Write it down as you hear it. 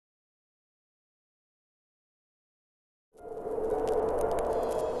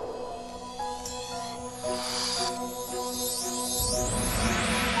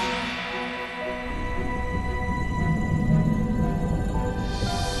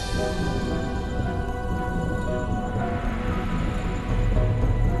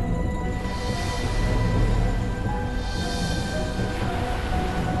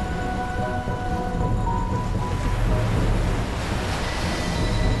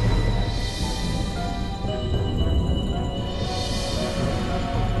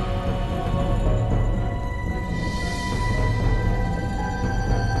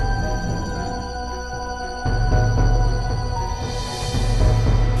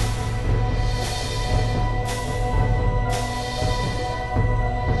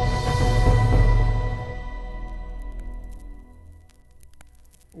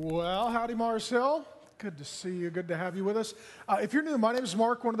Well, howdy, Mars Hill. Good to see you. Good to have you with us. If you're new, my name is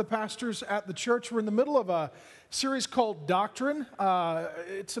Mark, one of the pastors at the church. We're in the middle of a series called Doctrine.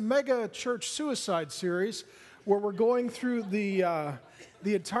 It's a mega church suicide series where we're going through the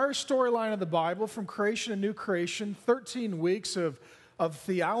entire storyline of the Bible from creation and new creation, 13 weeks of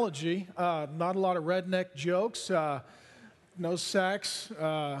theology, not a lot of redneck jokes, no sex.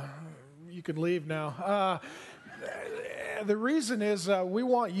 You can leave now. The reason is we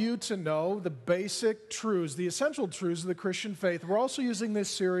want you to know the basic truths, the essential truths of the Christian faith. We're also using this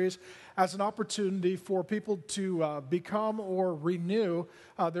series as an opportunity for people to become or renew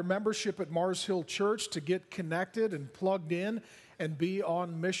their membership at Mars Hill Church, to get connected and plugged in and be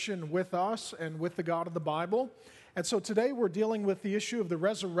on mission with us and with the God of the Bible. And so today we're dealing with the issue of the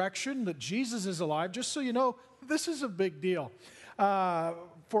resurrection, that Jesus is alive. Just so you know, this is a big deal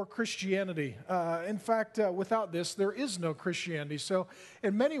for Christianity. In fact, without this, there is no Christianity. So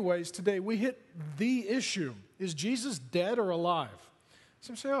in many ways today, we hit the issue. Is Jesus dead or alive?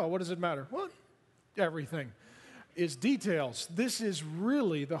 Some say, oh, what does it matter? Well, everything is details. This is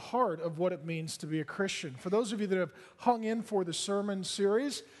really the heart of what it means to be a Christian. For those of you that have hung in for the sermon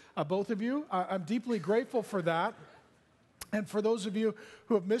series, both of you, I'm deeply grateful for that. And for those of you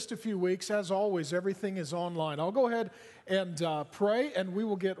who have missed a few weeks, as always, everything is online. I'll go ahead and pray, and we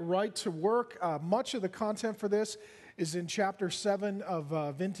will get right to work. Much of the content for this is in chapter 7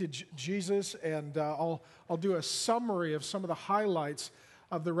 of Vintage Jesus, and I'll do a summary of some of the highlights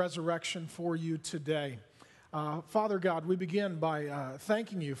of the resurrection for you today. Father God, we begin by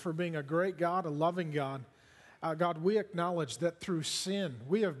thanking you for being a great God, a loving God. God, we acknowledge that through sin,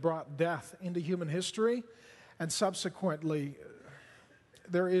 we have brought death into human history, and subsequently,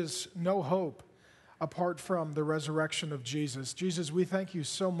 there is no hope apart from the resurrection of Jesus. Jesus, we thank you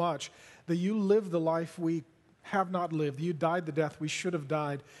so much that you lived the life we have not lived. You died the death we should have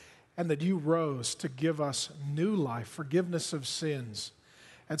died, and that you rose to give us new life, forgiveness of sins.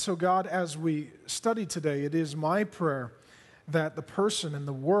 And so, God, as we study today, it is my prayer that the person and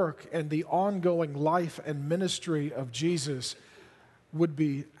the work and the ongoing life and ministry of Jesus would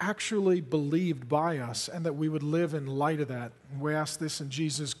be actually believed by us, and that we would live in light of that. And we ask this in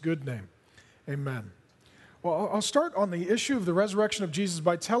Jesus' good name. Amen. Well, I'll start on the issue of the resurrection of Jesus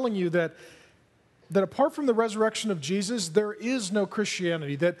by telling you that apart from the resurrection of Jesus, there is no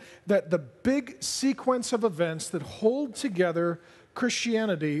Christianity, that the big sequence of events that hold together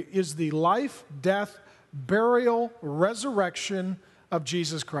Christianity is the life, death, burial, resurrection of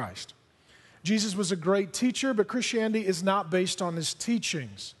Jesus Christ. Jesus was a great teacher, but Christianity is not based on his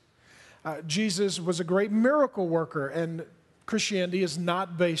teachings. Jesus was a great miracle worker, and Christianity is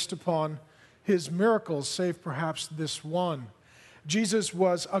not based upon his miracles, save perhaps this one. Jesus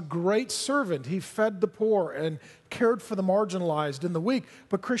was a great servant. He fed the poor and cared for the marginalized and the weak,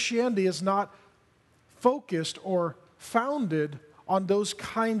 but Christianity is not focused or founded on those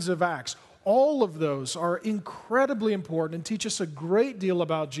kinds of acts. All of those are incredibly important and teach us a great deal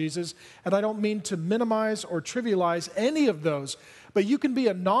about Jesus, and I don't mean to minimize or trivialize any of those, but you can be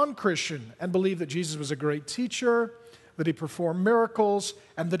a non-Christian and believe that Jesus was a great teacher, that he performed miracles,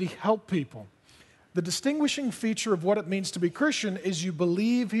 and that he helped people. The distinguishing feature of what it means to be Christian is you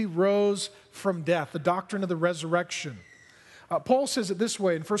believe he rose from death, the doctrine of the resurrection. Paul says it this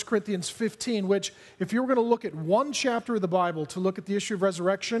way in 1 Corinthians 15, which if you were going to look at one chapter of the Bible to look at the issue of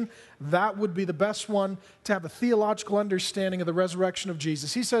resurrection, that would be the best one to have a theological understanding of the resurrection of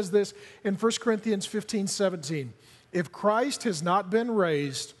Jesus. He says this in 1 Corinthians 15:17. If Christ has not been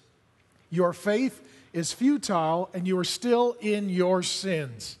raised, your faith is futile and you are still in your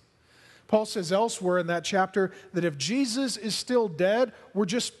sins. Paul says elsewhere in that chapter that if Jesus is still dead, we're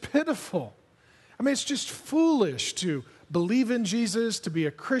just pitiful. I mean, it's just foolish to believe in Jesus, to be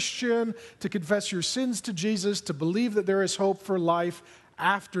a Christian, to confess your sins to Jesus, to believe that there is hope for life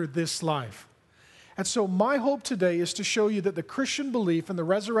after this life. And so my hope today is to show you that the Christian belief in the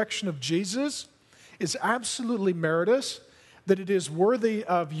resurrection of Jesus is absolutely meritorious, that it is worthy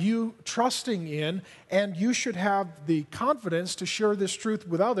of you trusting in, and you should have the confidence to share this truth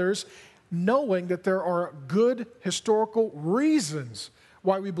with others, knowing that there are good historical reasons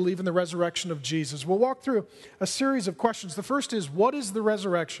why we believe in the resurrection of Jesus. We'll walk through a series of questions. The first is, what is the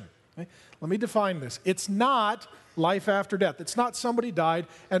resurrection? Okay? Let me define this. It's not life after death. It's not somebody died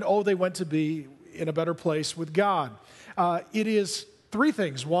and, they went to be in a better place with God. It is three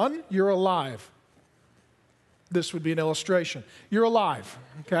things. One, you're alive. This would be an illustration. You're alive,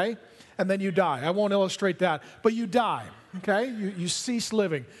 okay? And then you die. I won't illustrate that, but you die, okay? You cease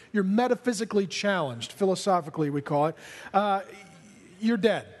living. You're metaphysically challenged, philosophically we call it. You're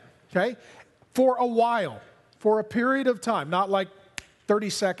dead, okay? For a while, for a period of time, not like 30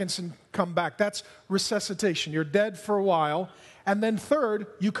 seconds and come back. That's resuscitation. You're dead for a while. And then third,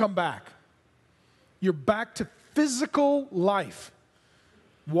 you come back. You're back to physical life.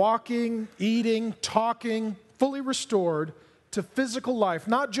 Walking, eating, talking, fully restored to physical life.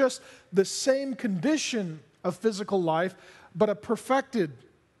 Not just the same condition of physical life, but a perfected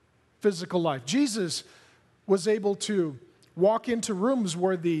physical life. Jesus was able to walk into rooms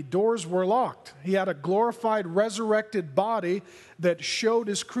where the doors were locked. He had a glorified, resurrected body that showed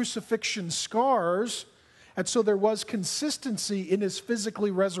his crucifixion scars. And so there was consistency in his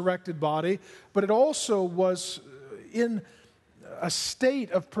physically resurrected body, but it also was in a state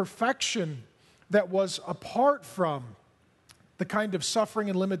of perfection that was apart from the kind of suffering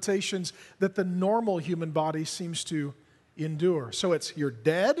and limitations that the normal human body seems to endure. So it's you're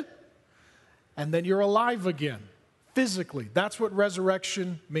dead, and then you're alive again, physically. That's what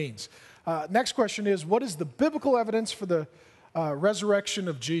resurrection means. Next question is, what is the biblical evidence for the resurrection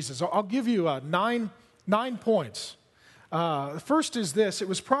of Jesus? I'll give you nine points. The first is this. It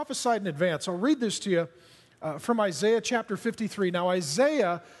was prophesied in advance. I'll read this to you from Isaiah chapter 53. Now,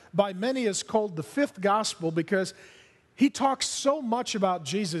 Isaiah, by many, is called the fifth gospel because he talks so much about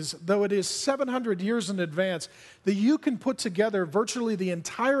Jesus, though it is 700 years in advance, that you can put together virtually the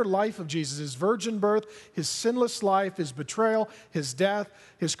entire life of Jesus, his virgin birth, his sinless life, his betrayal, his death,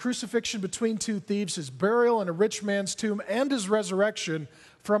 his crucifixion between two thieves, his burial in a rich man's tomb, and his resurrection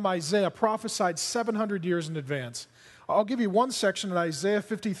from Isaiah, prophesied 700 years in advance. I'll give you one section in Isaiah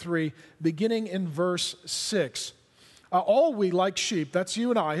 53, beginning in verse 6. All we, like sheep, that's you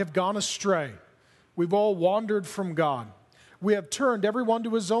and I, have gone astray. We've all wandered from God. We have turned everyone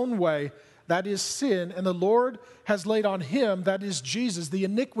to his own way, that is sin, and the Lord has laid on him, that is Jesus, the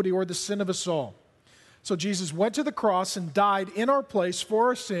iniquity or the sin of us all. So Jesus went to the cross and died in our place for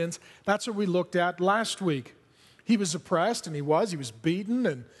our sins. That's what we looked at last week. He was oppressed, and he was beaten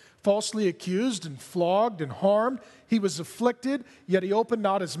and falsely accused and flogged and harmed. He was afflicted, yet he opened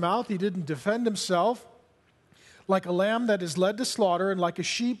not his mouth. He didn't defend himself. Like a lamb that is led to slaughter, and like a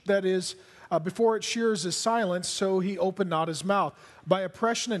sheep that is before it shears is silent, so he opened not his mouth. By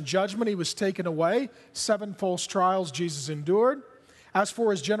oppression and judgment he was taken away. 7 false trials Jesus endured. As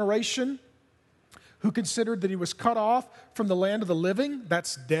for his generation, who considered that he was cut off from the land of the living,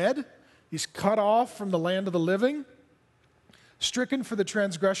 that's dead. He's cut off from the land of the living. Stricken for the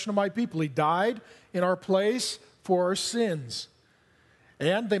transgression of my people. He died in our place for our sins.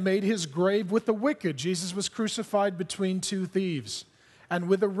 And they made his grave with the wicked. Jesus was crucified between two thieves. And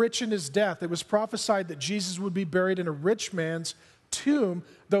with the rich in his death, it was prophesied that Jesus would be buried in a rich man's tomb,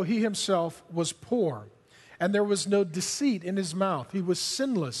 though he himself was poor. And there was no deceit in his mouth. He was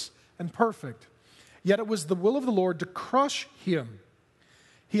sinless and perfect. Yet it was the will of the Lord to crush him.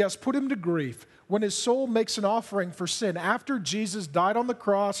 He has put him to grief. When his soul makes an offering for sin, after Jesus died on the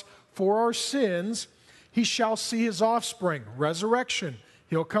cross for our sins, he shall see his offspring, resurrection.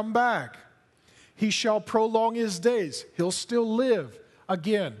 He'll come back. He shall prolong his days. He'll still live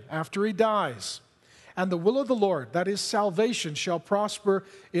again after he dies. And the will of the Lord, that is salvation, shall prosper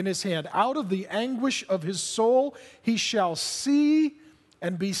in his hand. Out of the anguish of his soul, he shall see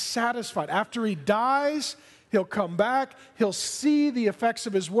and be satisfied. After he dies, he'll come back, he'll see the effects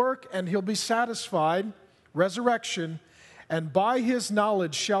of his work, and he'll be satisfied. Resurrection. And by his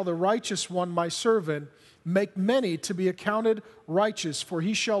knowledge shall the righteous one, my servant, make many to be accounted righteous, for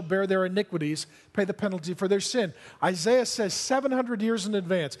he shall bear their iniquities, pay the penalty for their sin. Isaiah says 700 years in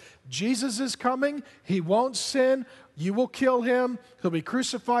advance, Jesus is coming, he won't sin, You will kill him. He'll be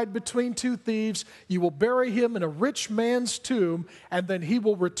crucified between two thieves. You will bury him in a rich man's tomb, and then he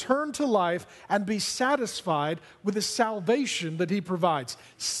will return to life and be satisfied with the salvation that he provides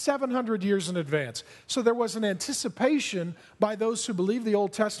 700 years in advance. So there was an anticipation by those who believe the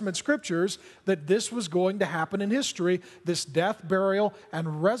Old Testament scriptures that this was going to happen in history, this death, burial,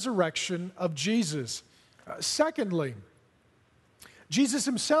 and resurrection of Jesus. Secondly, Jesus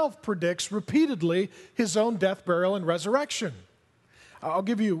himself predicts repeatedly his own death, burial, and resurrection. I'll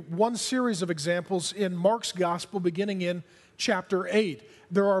give you one series of examples in Mark's gospel beginning in chapter 8.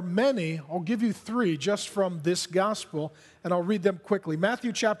 There are many. I'll give you three just from this gospel, and I'll read them quickly.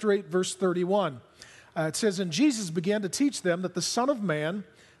 Matthew chapter 8, verse 31. It says, "And Jesus began to teach them that the Son of Man,"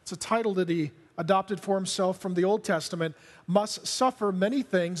 it's a title that he adopted for himself from the Old Testament, "must suffer many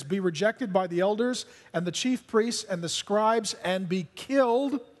things, be rejected by the elders and the chief priests and the scribes, and be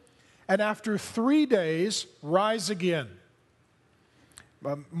killed, and after 3 days rise again."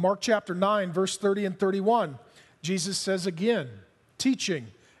 Mark chapter 9, verse 30 and 31, Jesus says again, teaching,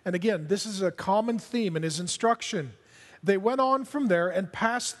 and again, this is a common theme in his instruction. "They went on from there and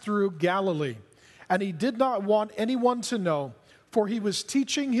passed through Galilee, and he did not want anyone to know, for he was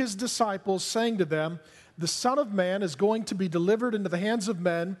teaching his disciples, saying to them, 'The Son of Man is going to be delivered into the hands of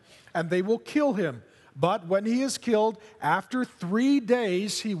men, and they will kill him. But when he is killed, after 3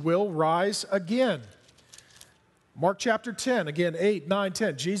 days he will rise again.'" Mark chapter 10, again, 8, 9,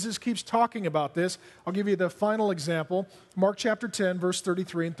 10. Jesus keeps talking about this. I'll give you the final example. Mark chapter 10, verse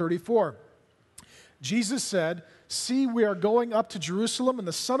 33 and 34. Jesus said, "See, we are going up to Jerusalem, and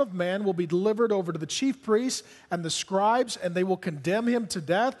the Son of Man will be delivered over to the chief priests and the scribes, and they will condemn him to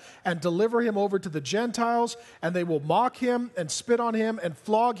death and deliver him over to the Gentiles, and they will mock him and spit on him and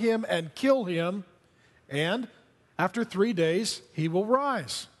flog him and kill him, and after 3 days he will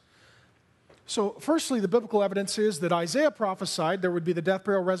rise." So, firstly, the biblical evidence is that Isaiah prophesied there would be the death,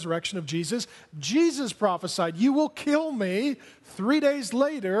 burial, resurrection of Jesus. Jesus prophesied, "You will kill me. 3 days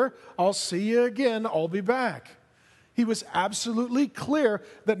later, I'll see you again. I'll be back." He was absolutely clear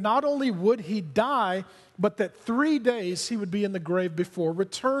that not only would he die, but that 3 days he would be in the grave before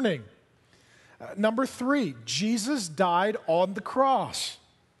returning. Number three, Jesus died on the cross.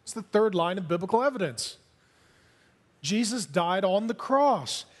 It's the third line of biblical evidence. Jesus died on the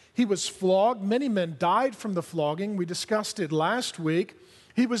cross. He was flogged. Many men died from the flogging. We discussed it last week.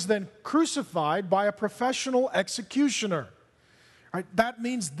 He was then crucified by a professional executioner. Right? That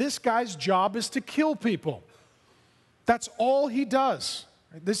means this guy's job is to kill people. That's all he does.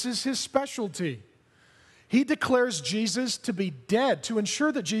 This is his specialty. He declares Jesus to be dead. To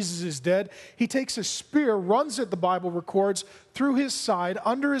ensure that Jesus is dead, he takes a spear, runs it, the Bible records, through his side,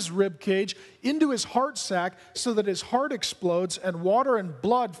 under his rib cage, into his heart sac, so that his heart explodes and water and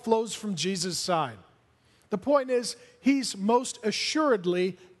blood flows from Jesus' side. The point is, he's most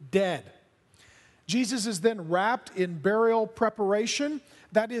assuredly dead. Jesus is then wrapped in burial preparation.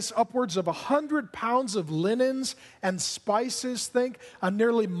 That is upwards of 100 pounds of linens and spices. Think a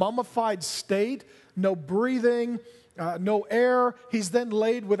nearly mummified state. No breathing, no air. He's then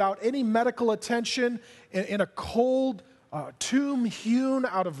laid without any medical attention in a cold tomb hewn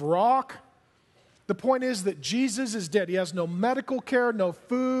out of rock. The point is that Jesus is dead. He has no medical care, no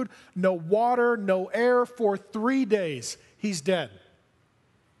food, no water, no air for 3 days. He's dead.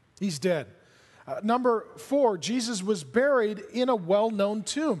 He's dead. Number four, Jesus was buried in a well-known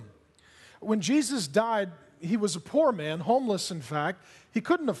tomb. When Jesus died, he was a poor man, homeless in fact. He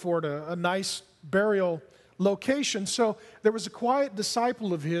couldn't afford a nice burial location. So there was a quiet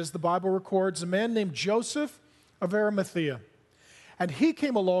disciple of his, the Bible records, a man named Joseph of Arimathea. And he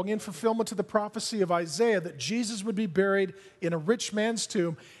came along in fulfillment of the prophecy of Isaiah that Jesus would be buried in a rich man's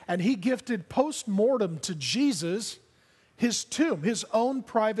tomb. And he gifted post-mortem to Jesus his tomb, his own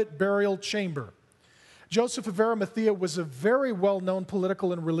private burial chamber. Joseph of Arimathea was a very well-known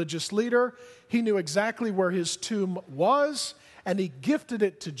political and religious leader. He knew exactly where his tomb was, and he gifted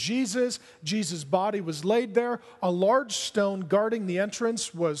it to Jesus. Jesus' body was laid there. A large stone guarding the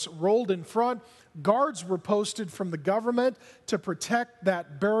entrance was rolled in front. Guards were posted from the government to protect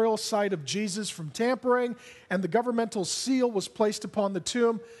that burial site of Jesus from tampering, and the governmental seal was placed upon the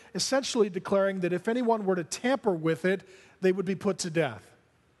tomb, essentially declaring that if anyone were to tamper with it, they would be put to death.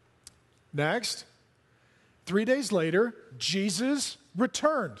 Next, 3 days later, Jesus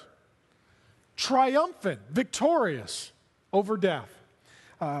returned, triumphant, victorious over death.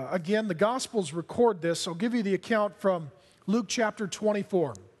 Again, the Gospels record this. I'll give you the account from Luke chapter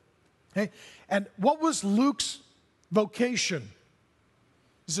 24. Okay? And what was Luke's vocation?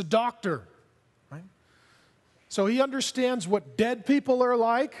 He's a doctor, right? So he understands what dead people are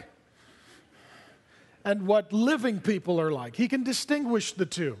like. and what living people are like. He can distinguish the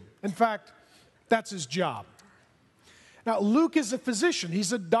two. In fact, that's his job. Now, Luke is a physician.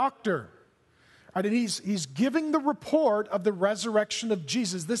 He's a doctor. Right? And he's giving the report of the resurrection of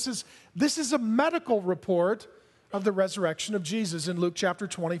Jesus. This is a medical report of the resurrection of Jesus in Luke chapter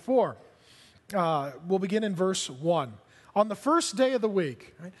 24. We'll begin in verse 1. On the first day of the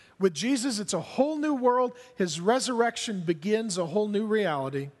week, right, with Jesus, it's a whole new world. His resurrection begins a whole new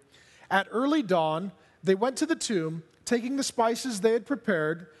reality. At early dawn, they went to the tomb, taking the spices they had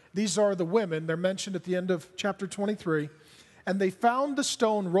prepared. These are the women. They're mentioned at the end of chapter 23. And they found the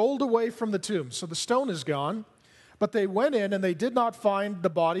stone rolled away from the tomb. So the stone is gone. But they went in and they did not find the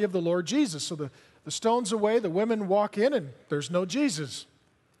body of the Lord Jesus. So the stone's away. The women walk in and there's no Jesus.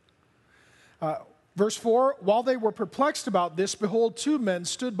 Verse 4, while they were perplexed about this, behold, two men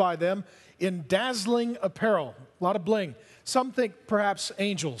stood by them in dazzling apparel. A lot of bling. Some think perhaps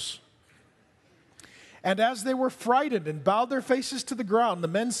angels. And as they were frightened and bowed their faces to the ground, the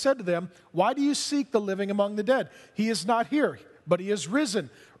men said to them, why do you seek the living among the dead? He is not here, but he is risen.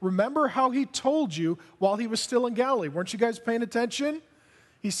 Remember how he told you while he was still in Galilee. Weren't you guys paying attention?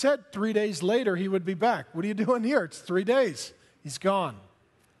 He said 3 days later he would be back. What are you doing here? It's 3 days. He's gone.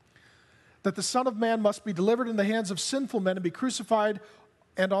 That the Son of Man must be delivered in the hands of sinful men and be crucified,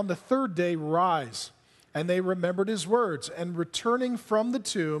 and on the third day rise. And they remembered his words. And returning from the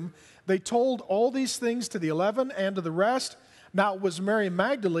tomb, they told all these things to the 11 and to the rest. Now it was Mary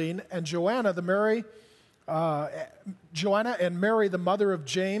Magdalene and Joanna and Mary, the mother of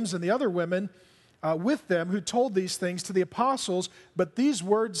James, and the other women with them who told these things to the apostles. But these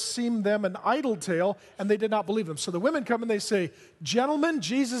words seemed them an idle tale, and they did not believe them. So the women come and they say, gentlemen,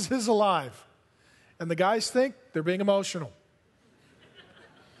 Jesus is alive. And the guys think they're being emotional.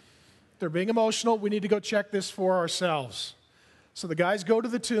 They're being emotional. We need to go check this for ourselves. So the guys go to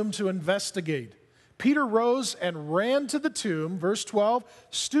the tomb to investigate. Peter rose and ran to the tomb, verse 12,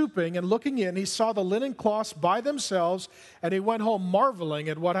 stooping and looking in, he saw the linen cloths by themselves, and he went home marveling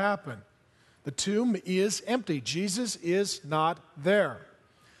at what happened. The tomb is empty. Jesus is not there.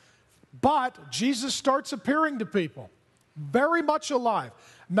 But Jesus starts appearing to people, very much alive.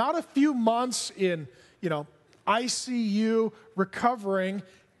 Not a few months in, ICU, recovering.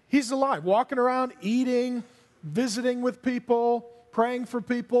 He's alive, walking around, eating, visiting with people, praying for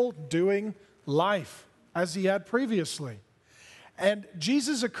people, doing life as he had previously. And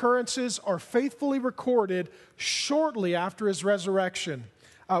Jesus' occurrences are faithfully recorded shortly after his resurrection.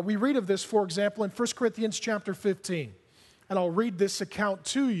 We read of this, for example, in 1 Corinthians chapter 15. And I'll read this account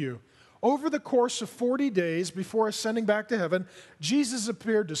to you. Over the course of 40 days before ascending back to heaven, Jesus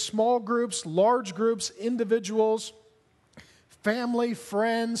appeared to small groups, large groups, individuals, family,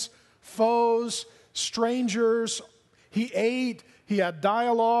 friends, foes, strangers. He ate, he had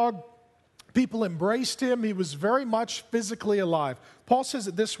dialogue, people embraced him. He was very much physically alive. Paul says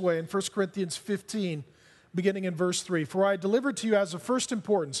it this way in 1 Corinthians 15, beginning in verse 3. For I delivered to you as of first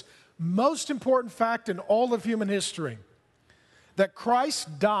importance, most important fact in all of human history, that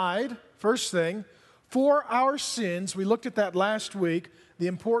Christ died, first thing, for our sins. We looked at that last week, the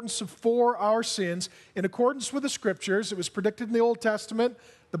importance of for our sins. In accordance with the Scriptures, it was predicted in the Old Testament,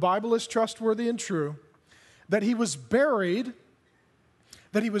 the Bible is trustworthy and true, that he was buried,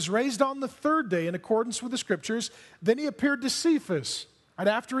 that he was raised on the third day in accordance with the Scriptures. Then he appeared to Cephas. And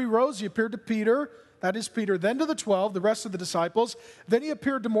after he rose, he appeared to Peter, that is Peter, then to the 12, the rest of the disciples. Then he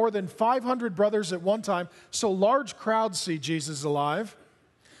appeared to more than 500 brothers at one time. So large crowds see Jesus alive,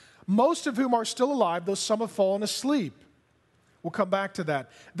 most of whom are still alive, though some have fallen asleep. We'll come back to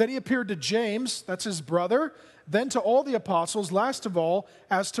that. Then he appeared to James, that's his brother, then to all the apostles. Last of all,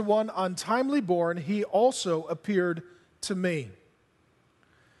 as to one untimely born, he also appeared to me.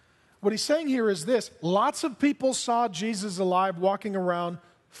 What he's saying here is this: lots of people saw Jesus alive, walking around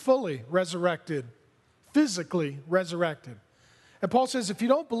fully resurrected, physically resurrected. And Paul says, if you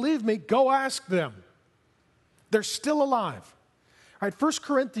don't believe me, go ask them. They're still alive. All right, 1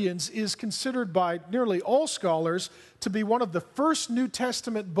 Corinthians is considered by nearly all scholars to be one of the first New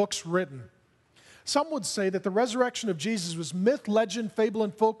Testament books written. Some would say that the resurrection of Jesus was myth, legend, fable,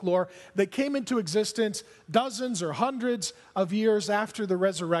 and folklore that came into existence dozens or hundreds of years after the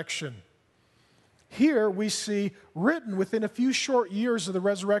resurrection. Here we see, written within a few short years of the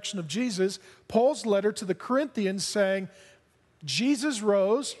resurrection of Jesus, Paul's letter to the Corinthians saying, Jesus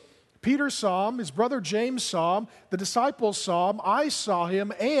rose, Peter saw him, his brother James saw him, the disciples saw him, I saw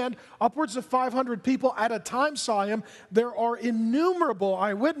him, and upwards of 500 people at a time saw him. There are innumerable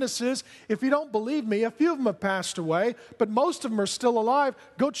eyewitnesses. If you don't believe me, a few of them have passed away, but most of them are still alive.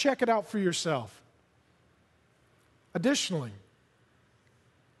 Go check it out for yourself. Additionally,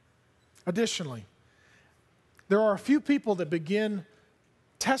 there are a few people that begin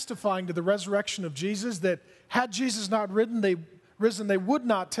testifying to the resurrection of Jesus that had Jesus not risen, they would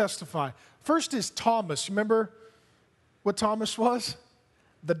not testify. First is Thomas. Remember what Thomas was?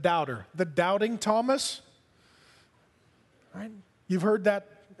 The doubter. The doubting Thomas. Right? You've heard that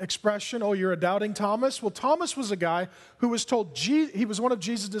expression, oh, you're a doubting Thomas? Well, Thomas was a guy who was told, he was one of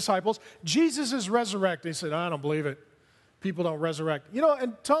Jesus' disciples, Jesus is resurrected. He said, I don't believe it. People don't resurrect. You know,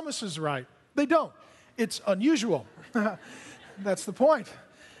 and Thomas is right. They don't. It's unusual. That's the point.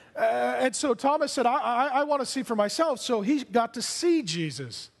 And so Thomas said, I want to see for myself. So he got to see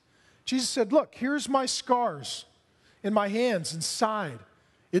Jesus. Jesus said, look, here's my scars in my hands and side.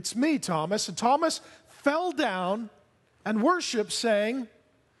 It's me, Thomas. And Thomas fell down and worshiped, saying,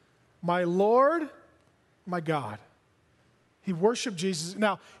 my Lord, my God. He worshiped Jesus.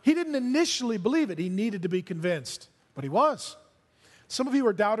 Now, he didn't initially believe it. He needed to be convinced, but he was. Some of you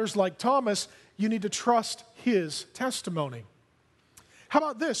are doubters like Thomas. You need to trust his testimony. How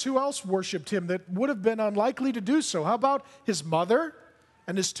about this? Who else worshiped him that would have been unlikely to do so? How about his mother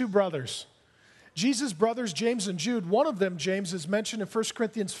and his two brothers? Jesus' brothers, James and Jude, one of them, James, is mentioned in 1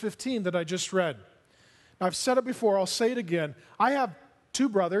 Corinthians 15 that I just read. Now, I've said it before, I'll say it again. I have two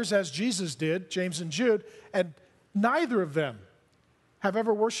brothers, as Jesus did, James and Jude, and neither of them have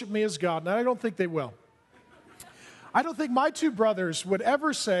ever worshiped me as God, and I don't think they will. I don't think my two brothers would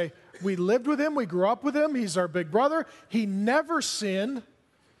ever say, we lived with him, we grew up with him, he's our big brother, he never sinned,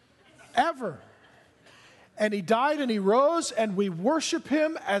 ever. And he died and he rose, and we worship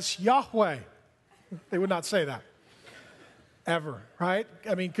him as Yahweh. They would not say that, ever, right?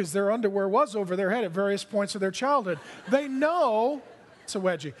 I mean, because their underwear was over their head at various points of their childhood. They know, it's a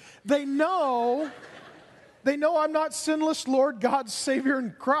wedgie, they know I'm not sinless Lord, God, Savior,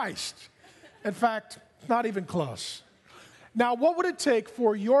 and Christ. In fact, not even close. Now, what would it take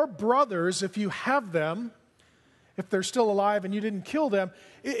for your brothers, if you have them, if they're still alive and you didn't kill them,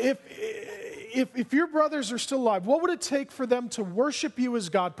 if your brothers are still alive, what would it take for them to worship you as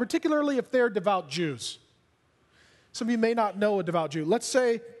God, particularly if they're devout Jews? Some of you may not know a devout Jew. Let's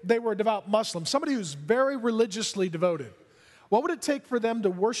say they were a devout Muslim, somebody who's very religiously devoted. What would it take for them to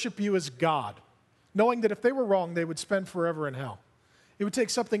worship you as God, knowing that if they were wrong, they would spend forever in hell? It would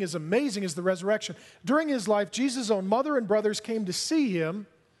take something as amazing as the resurrection. During his life, Jesus' own mother and brothers came to see him.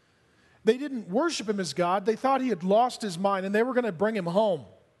 They didn't worship him as God. They thought he had lost his mind, and they were going to bring him home.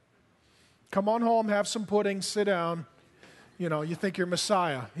 Come on home, have some pudding, sit down. You know, you think you're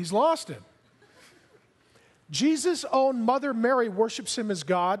Messiah. He's lost it. Jesus' own mother, Mary, worships him as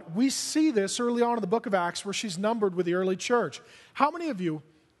God. We see this early on in the book of Acts where she's numbered with the early church. How many of you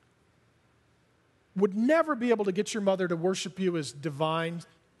would never be able to get your mother to worship you as divine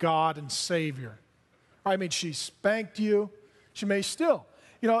God and Savior? I mean, she spanked you. She may still.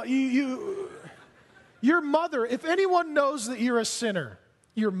 You know, your mother, if anyone knows that you're a sinner,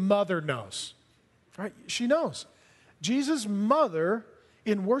 your mother knows. Right? She knows. Jesus' mother,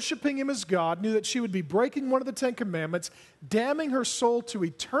 in worshiping him as God, knew that she would be breaking one of the 10 Commandments, damning her soul to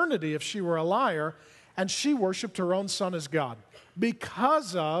eternity if she were a liar, and she worshiped her own son as God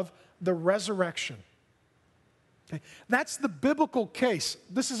because of the resurrection. Okay. That's the biblical case.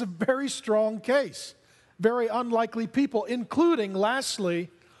 This is a very strong case. Very unlikely people, including, lastly,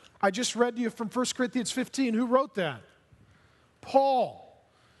 I just read to you from 1 Corinthians 15. Who wrote that? Paul.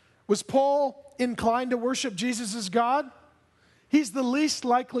 Was Paul inclined to worship Jesus as God? He's the least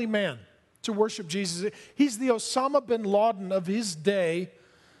likely man to worship Jesus. He's the Osama bin Laden of his day.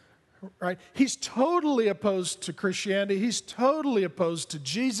 Right? He's totally opposed to Christianity. He's totally opposed to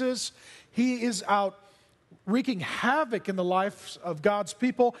Jesus. He is out wreaking havoc in the lives of God's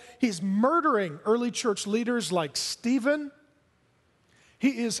people. He's murdering early church leaders like Stephen.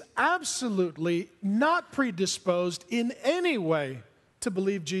 He is absolutely not predisposed in any way to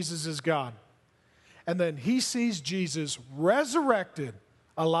believe Jesus is God. And then he sees Jesus resurrected,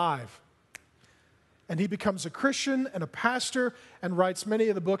 alive. And he becomes a Christian and a pastor and writes many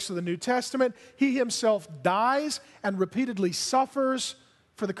of the books of the New Testament. He himself dies and repeatedly suffers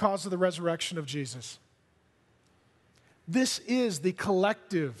for the cause of the resurrection of Jesus. This is the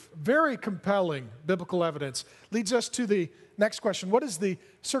collective, very compelling biblical evidence. Leads us to the next question. What is the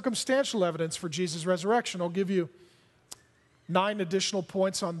circumstantial evidence for Jesus' resurrection? I'll give you 9 additional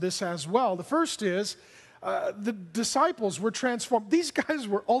points on this as well. The first is the disciples were transformed. These guys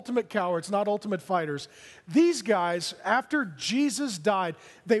were ultimate cowards, not ultimate fighters. These guys, after Jesus died,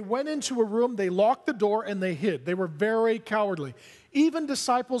 they went into a room, they locked the door, and they hid. They were very cowardly. Even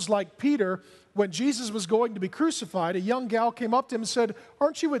disciples like Peter, when Jesus was going to be crucified, a young gal came up to him and said,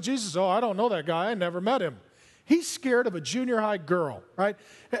 "Aren't you with Jesus?" "Oh, I don't know that guy. I never met him." He's scared of a junior high girl, right?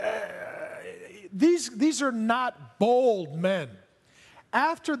 these are not bold men.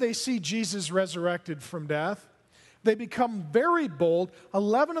 After they see Jesus resurrected from death, they become very bold.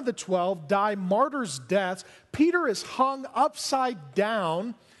 11 of the 12 die martyrs' deaths. Peter is hung upside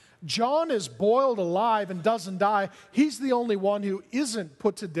down. John is boiled alive and doesn't die. He's the only one who isn't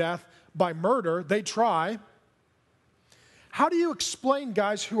put to death by murder. They try. How do you explain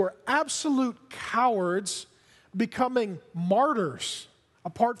guys who are absolute cowards becoming martyrs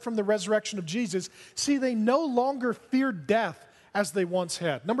apart from the resurrection of Jesus? See, they no longer fear death as they once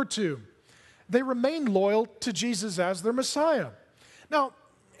had. Number 2, they remain loyal to Jesus as their Messiah. Now,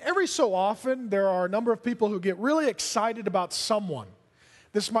 every so often, there are a number of people who get really excited about someone.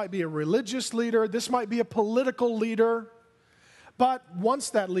 This might be a religious leader, this might be a political leader, but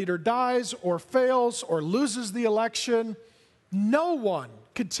once that leader dies or fails or loses the election, no one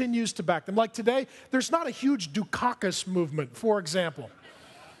continues to back them. Like today, there's not a huge Dukakis movement, for example.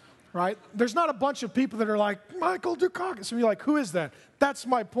 Right? There's not a bunch of people that are like, Michael Dukakis. And you're like, who is that? That's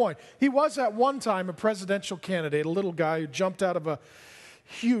my point. He was at one time a presidential candidate, a little guy who jumped out of a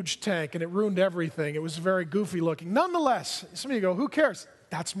huge tank and it ruined everything. It was very goofy looking. Nonetheless, some of you go, who cares?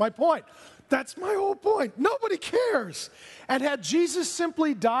 That's my point. That's my whole point. Nobody cares. And had Jesus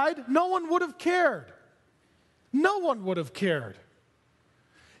simply died, no one would have cared. No one would have cared.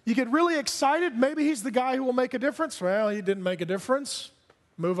 You get really excited. Maybe he's the guy who will make a difference. Well, he didn't make a difference.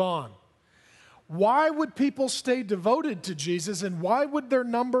 Move on. Why would people stay devoted to Jesus, and why would their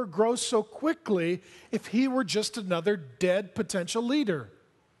number grow so quickly if he were just another dead potential leader?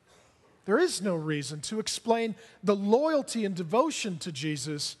 There is no reason to explain the loyalty and devotion to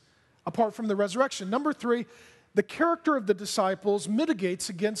Jesus apart from the resurrection. Number 3, the character of the disciples mitigates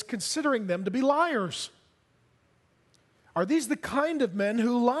against considering them to be liars. Are these the kind of men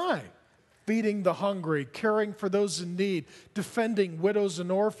who lie? Feeding the hungry, caring for those in need, defending widows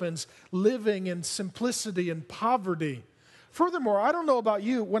and orphans, living in simplicity and poverty. Furthermore, I don't know about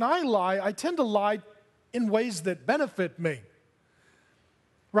you, when I lie, I tend to lie in ways that benefit me.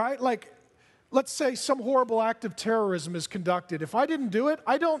 Right? Like, let's say some horrible act of terrorism is conducted. If I didn't do it,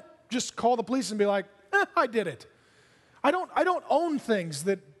 I don't just call the police and be like, I did it. I don't own things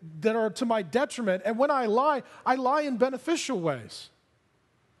that are to my detriment, and when I lie in beneficial ways.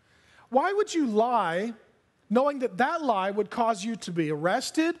 Why would you lie knowing that that lie would cause you to be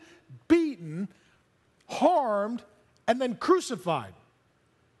arrested, beaten, harmed, and then crucified?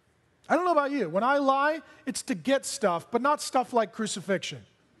 I don't know about you. When I lie, it's to get stuff, but not stuff like crucifixion.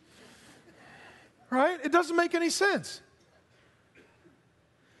 Right? It doesn't make any sense.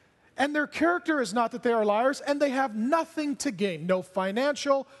 And their character is not that they are liars, and they have nothing to gain. No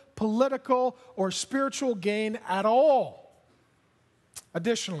financial, political, or spiritual gain at all.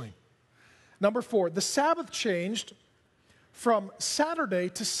 Additionally, number 4, the Sabbath changed from Saturday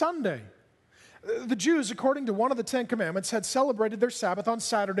to Sunday. The Jews, according to one of the 10 Commandments, had celebrated their Sabbath on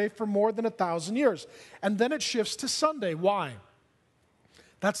Saturday for more than 1,000 years. And then it shifts to Sunday. Why?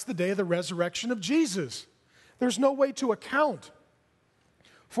 That's the day of the resurrection of Jesus. There's no way to account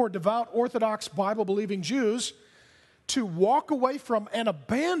for devout, Orthodox, Bible-believing Jews to walk away from and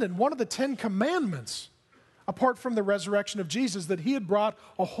abandon one of the 10 Commandments apart from the resurrection of Jesus, that he had brought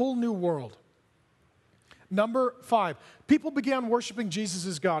a whole new world. Number 5, people began worshiping Jesus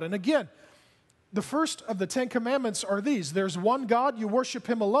as God. And again, the first of the 10 Commandments are these. There's one God, you worship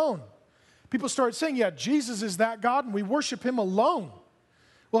him alone. People started saying, yeah, Jesus is that God, and we worship him alone.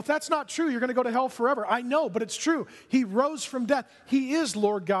 Well, if that's not true, you're going to go to hell forever. I know, but it's true. He rose from death. He is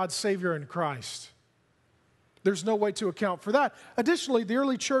Lord God, Savior, and Christ. There's no way to account for that. Additionally, the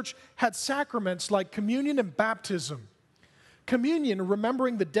early church had sacraments like communion and baptism. Communion,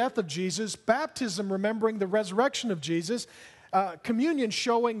 remembering the death of Jesus. Baptism, remembering the resurrection of Jesus. Communion,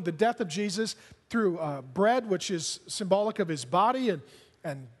 showing the death of Jesus through bread, which is symbolic of his body,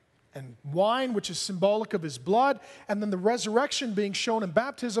 and wine, which is symbolic of his blood. And then the resurrection being shown in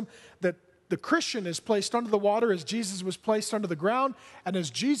baptism, that the Christian is placed under the water as Jesus was placed under the ground. And as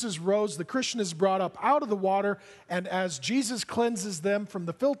Jesus rose, the Christian is brought up out of the water. And as Jesus cleanses them from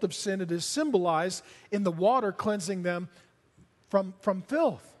the filth of sin, it is symbolized in the water cleansing them from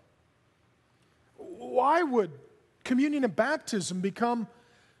filth. Why would communion and baptism become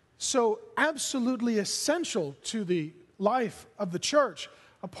so absolutely essential to the life of the church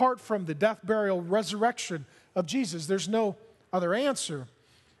apart from the death, burial, resurrection of Jesus? There's no other answer.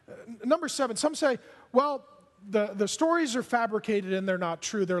 Number 7, some say, well, the stories are fabricated and they're not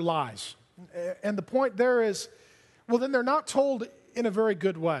true, they're lies. And the point there is, well, then they're not told in a very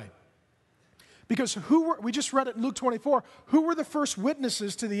good way. Because we just read it in Luke 24, who were the first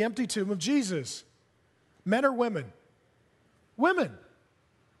witnesses to the empty tomb of Jesus? Men or women? Women.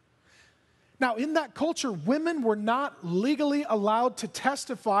 Now, in that culture, women were not legally allowed to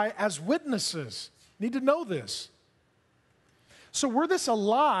testify as witnesses. You need to know this. So were this a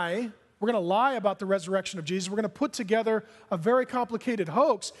lie, we're going to lie about the resurrection of Jesus, we're going to put together a very complicated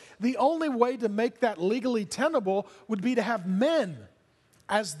hoax, the only way to make that legally tenable would be to have men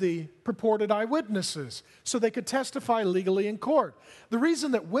as the purported eyewitnesses, so they could testify legally in court. The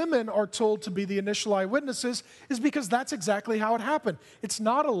reason that women are told to be the initial eyewitnesses is because that's exactly how it happened. It's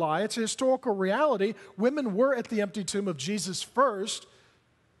not a lie, it's a historical reality. Women were at the empty tomb of Jesus first.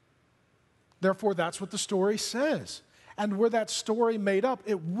 Therefore, that's what the story says. And were that story made up,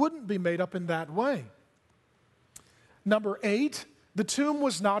 it wouldn't be made up in that way. Number 8, the tomb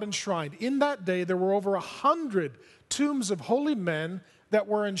was not enshrined. In that day, there were over 100 tombs of holy men that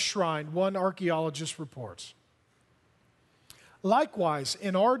were enshrined, one archaeologist reports. Likewise,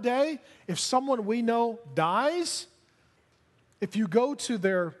 in our day, if someone we know dies, if you go to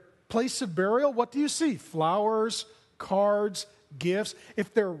their place of burial, what do you see? Flowers, cards, gifts.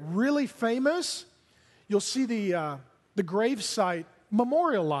 If they're really famous, you'll see the grave site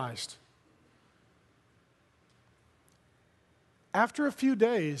memorialized. After a few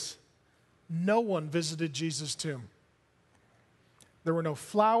days, no one visited Jesus' tomb. There were no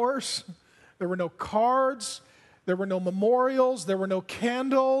flowers, there were no cards, there were no memorials, there were no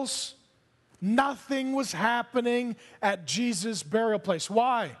candles. Nothing was happening at Jesus' burial place.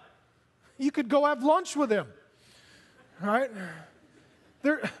 Why? You could go have lunch with him, right?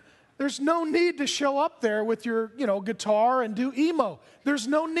 There's no need to show up there with your, guitar and do emo. There's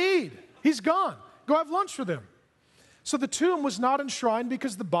no need. He's gone. Go have lunch with him. So the tomb was not enshrined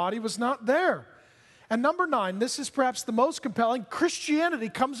because the body was not there. And number 9, this is perhaps the most compelling, Christianity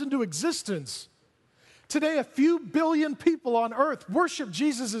comes into existence. Today, a few billion people on earth worship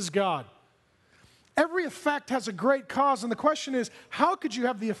Jesus as God. Every effect has a great cause, and the question is, how could you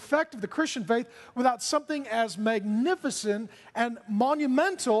have the effect of the Christian faith without something as magnificent and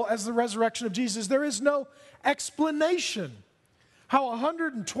monumental as the resurrection of Jesus? There is no explanation how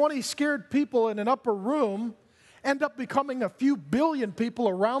 120 scared people in an upper room end up becoming a few billion people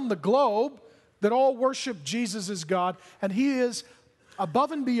around the globe that all worship Jesus as God, and He is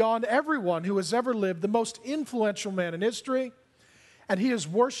above and beyond everyone who has ever lived, the most influential man in history, and He is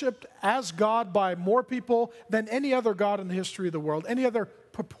worshiped as God by more people than any other God in the history of the world, any other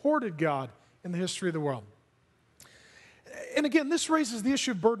purported God in the history of the world. And again, this raises the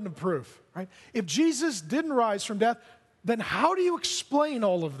issue of burden of proof, right? If Jesus didn't rise from death, then how do you explain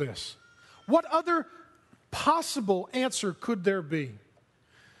all of this? What other possible answer could there be?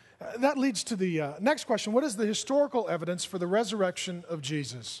 That leads to the next question. What is the historical evidence for the resurrection of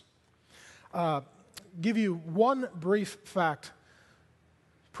Jesus? Give you one brief fact,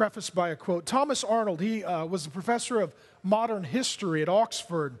 prefaced by a quote. Thomas Arnold, he was a professor of modern history at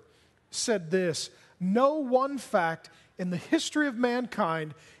Oxford, said this: "No one fact in the history of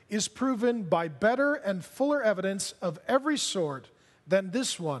mankind is proven by better and fuller evidence of every sort than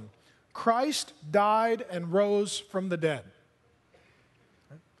this one. Christ died and rose from the dead."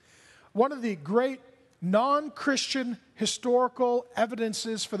 One of the great non-Christian historical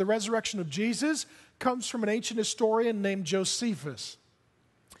evidences for the resurrection of Jesus comes from an ancient historian named Josephus.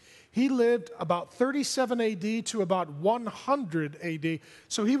 He lived about 37 AD to about 100 AD.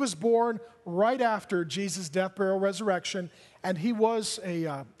 So he was born right after Jesus' death, burial, resurrection, and he was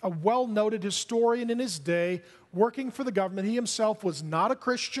a well-noted historian in his day, working for the government. He himself was not a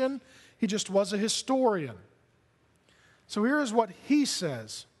Christian, he just was a historian. So here is what he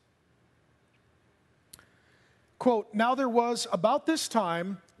says. Quote, "Now there was about this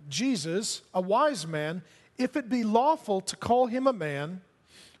time Jesus, a wise man, if it be lawful to call him a man,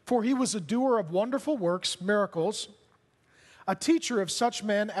 for he was a doer of wonderful works, miracles, a teacher of such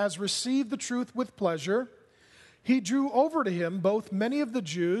men as received the truth with pleasure. He drew over to him both many of the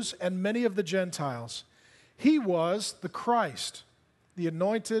Jews and many of the Gentiles. He was the Christ, the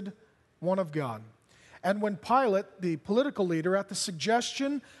anointed one of God. And when Pilate, the political leader, at the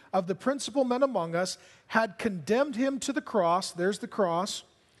suggestion of the principal men among us, had condemned him to the cross," there's the cross,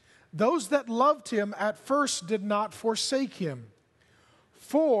 "those that loved him at first did not forsake him.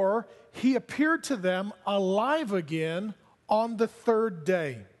 For he appeared to them alive again on the third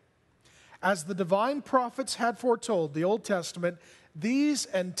day. As the divine prophets had foretold, the Old Testament, these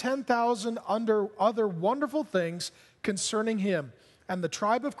and 10,000 other wonderful things concerning him. And the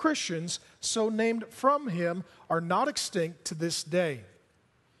tribe of Christians, so named from him, are not extinct to this day."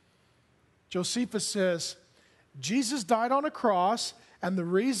 Josephus says, Jesus died on a cross, and the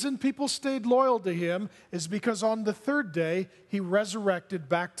reason people stayed loyal to him is because on the third day, he resurrected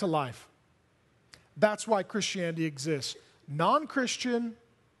back to life. That's why Christianity exists. Non-Christian,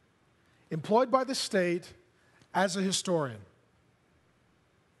 employed by the state as a historian.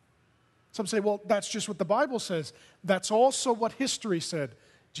 Some say, well, that's just what the Bible says. That's also what history said.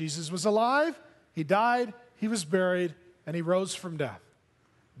 Jesus was alive, he died, he was buried, and he rose from death.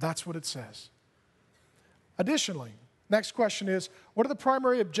 That's what it says. Additionally, next question is, what are the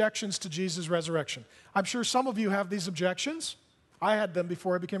primary objections to Jesus' resurrection? I'm sure some of you have these objections. I had them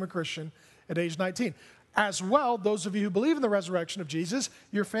before I became a Christian at age 19. As well, those of you who believe in the resurrection of Jesus,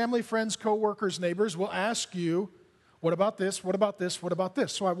 your family, friends, co-workers, neighbors will ask you, what about this, what about this, what about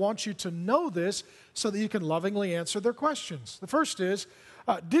this? So I want you to know this so that you can lovingly answer their questions. The first is,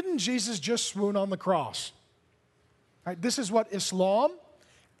 didn't Jesus just swoon on the cross? Right, this is what Islam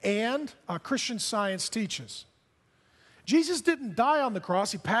and Christian Science teaches. Jesus didn't die on the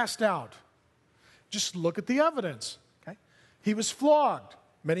cross, he passed out. Just look at the evidence. Okay? He was flogged.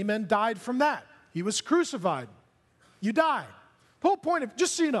 Many men died from that. He was crucified. You die. The whole point of,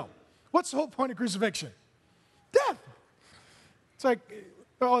 just so you know, what's the whole point of crucifixion? Death. It's like,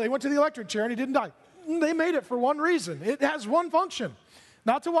 oh, they went to the electric chair and he didn't die. They made it for one reason. It has one function.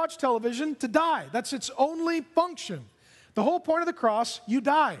 Not to watch television, to die. That's its only function. The whole point of the cross, you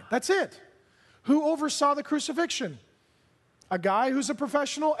die. That's it. Who oversaw the crucifixion? A guy who's a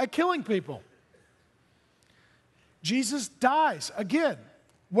professional at killing people. Jesus dies. Again,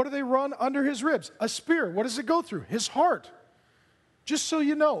 what do they run under his ribs? A spear. What does it go through? His heart. Just so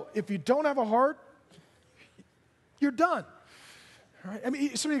you know, if you don't have a heart, you're done. Right? I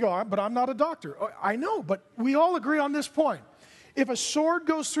mean, some of you go, but I'm not a doctor. I know, but we all agree on this point. If a sword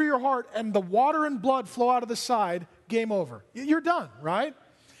goes through your heart and the water and blood flow out of the side, game over. You're done, right?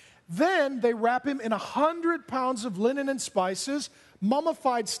 Then they wrap him in 100 pounds of linen and spices,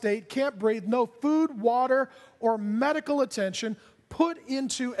 mummified state, can't breathe, no food, water, or medical attention, put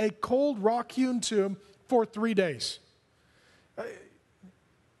into a cold rock-hewn tomb for 3 days.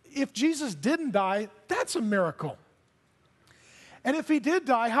 If Jesus didn't die, that's a miracle. And if he did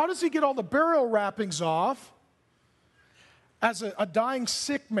die, how does he get all the burial wrappings off? As a dying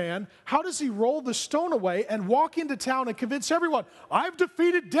sick man, how does he roll the stone away and walk into town and convince everyone, I've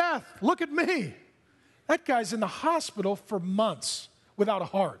defeated death, look at me? That guy's in the hospital for months without a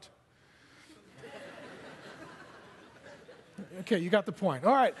heart. Okay, you got the point.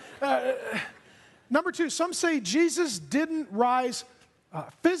 All right. Number two, some say Jesus didn't rise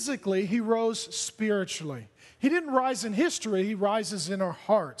physically, he rose spiritually. He didn't rise in history, he rises in our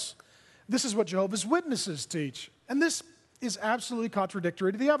hearts. This is what Jehovah's Witnesses teach. And this is absolutely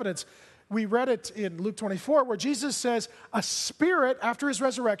contradictory to the evidence. We read it in Luke 24 where Jesus says, a spirit, after his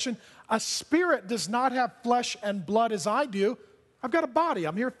resurrection, a spirit does not have flesh and blood as I do. I've got a body,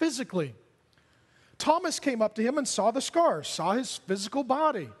 I'm here physically. Thomas came up to him and saw the scars, saw his physical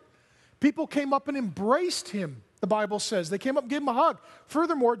body. People came up and embraced him, the Bible says. They came up and gave him a hug.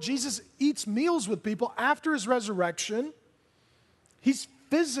 Furthermore, Jesus eats meals with people after his resurrection. He's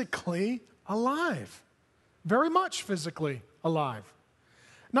physically alive. Very much physically alive.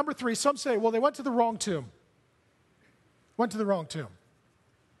 Number three, some say, well, they went to the wrong tomb. Went to the wrong tomb.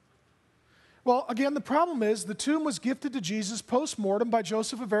 Well, again, the problem is the tomb was gifted to Jesus post-mortem by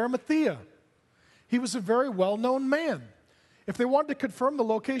Joseph of Arimathea. He was a very well-known man. If they wanted to confirm the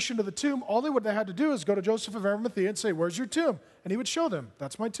location of the tomb, all they would have had to do is go to Joseph of Arimathea and say, where's your tomb? And he would show them,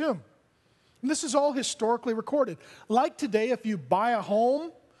 that's my tomb. And this is all historically recorded. Like today, if you buy a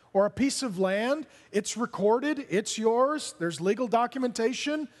home or a piece of land, it's recorded, it's yours, there's legal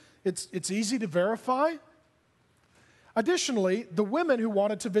documentation, it's easy to verify. Additionally, the women who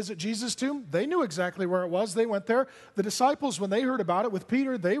wanted to visit Jesus' tomb, they knew exactly where it was. They went there. The disciples, when they heard about it with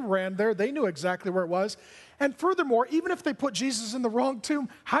Peter, they ran there. They knew exactly where it was. And furthermore, even if they put Jesus in the wrong tomb,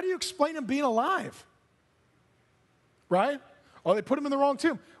 how do you explain him being alive? Right? Oh, they put him in the wrong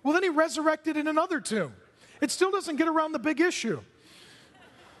tomb. Well, then he resurrected in another tomb. It still doesn't get around the big issue.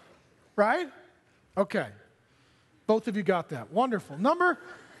 Right? Okay. Both of you got that. Wonderful. Number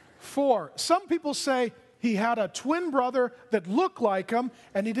 4. Some people say he had a twin brother that looked like him,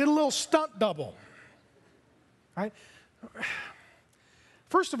 and he did a little stunt double. Right?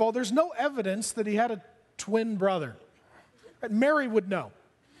 First of all, there's no evidence that he had a twin brother. Mary would know.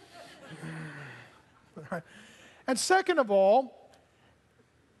 And second of all,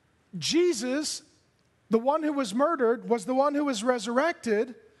 Jesus, the one who was murdered, was the one who was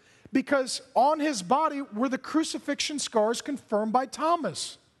resurrected because on his body were the crucifixion scars confirmed by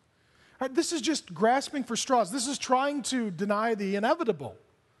Thomas. Right, this is just grasping for straws. This is trying to deny the inevitable.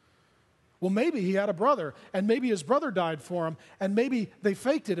 Well, maybe he had a brother, and maybe his brother died for him, and maybe they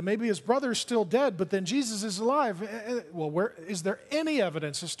faked it, and maybe his brother's still dead, but then Jesus is alive. Well, is there any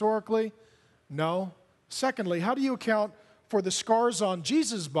evidence historically? No. Secondly, how do you account for the scars on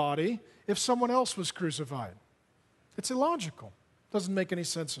Jesus' body if someone else was crucified? It's illogical. Doesn't make any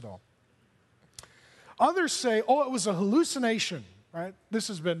sense at all. Others say, oh, it was a hallucination, right? This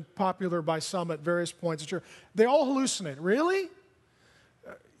has been popular by some at various points. They all hallucinate. Really?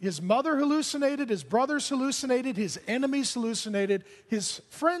 His mother hallucinated, his brothers hallucinated, his enemies hallucinated, his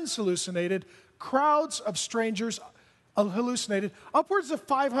friends hallucinated, crowds of strangers hallucinated, upwards of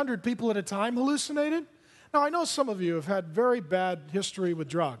 500 people at a time hallucinated. Now, I know some of you have had very bad history with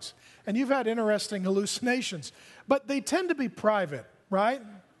drugs, and you've had interesting hallucinations, but they tend to be private, right?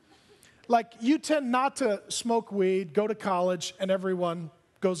 Like, you tend not to smoke weed, go to college, and everyone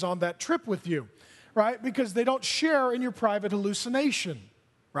goes on that trip with you, right? Because they don't share in your private hallucination,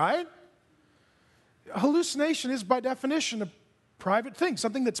 right? Hallucination is, by definition, a private thing.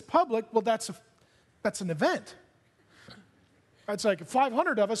 Something that's public, well, that's an event. It's like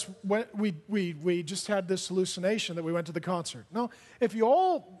 500 of us, we just had this hallucination that we went to the concert. No, if you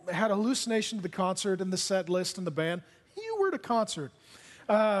all had a hallucination to the concert and the set list and the band, you were at a concert.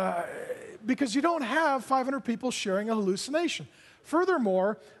 Because you don't have 500 people sharing a hallucination.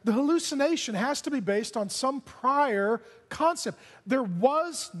 Furthermore, the hallucination has to be based on some prior concept. There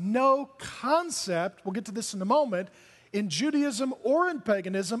was no concept, we'll get to this in a moment, in Judaism or in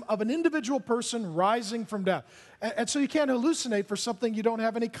paganism of an individual person rising from death. And so you can't hallucinate for something you don't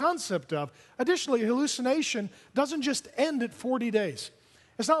have any concept of. Additionally, hallucination doesn't just end at 40 days.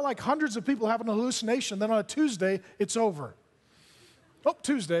 It's not like hundreds of people having a hallucination, then on a Tuesday, it's over. Oh,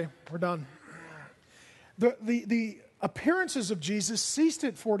 Tuesday, we're done. The appearances of Jesus ceased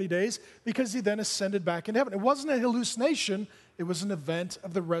at 40 days because he then ascended back into heaven. It wasn't a hallucination, it was an event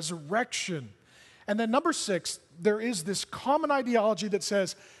of the resurrection. And then number 6, there is this common ideology that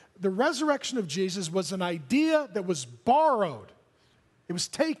says the resurrection of Jesus was an idea that was borrowed. It was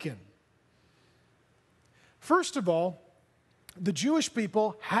taken. First of all, the Jewish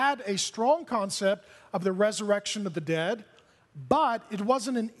people had a strong concept of the resurrection of the dead, but it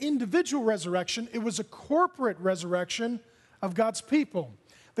wasn't an individual resurrection, it was a corporate resurrection of God's people.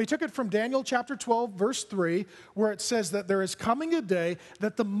 They took it from Daniel chapter 12, verse 3, where it says that there is coming a day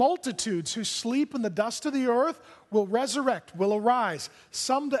that the multitudes who sleep in the dust of the earth will resurrect, will arise,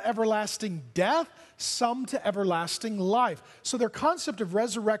 some to everlasting death, some to everlasting life. So their concept of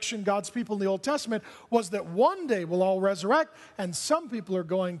resurrection, God's people in the Old Testament, was that one day we'll all resurrect, and some people are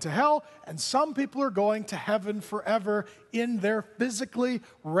going to hell, and some people are going to heaven forever in their physically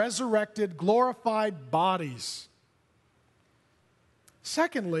resurrected, glorified bodies.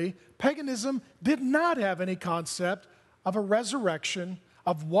 Secondly, paganism did not have any concept of a resurrection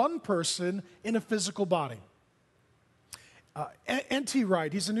of one person in a physical body. N.T.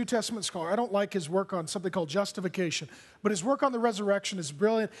 Wright, he's a New Testament scholar. I don't like his work on something called justification, but his work on the resurrection is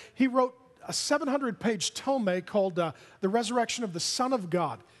brilliant. He wrote a 700-page tome called The Resurrection of the Son of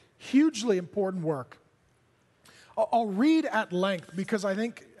God. Hugely important work. I'll read at length because I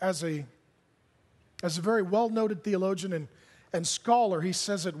think as a very well-noted theologian and scholar, he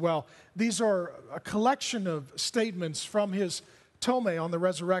says it well. These are a collection of statements from his tome on the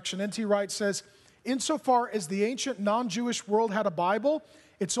resurrection. N.T. Wright says, insofar as the ancient non-Jewish world had a Bible,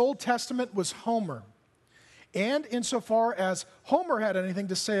 its Old Testament was Homer. And insofar as Homer had anything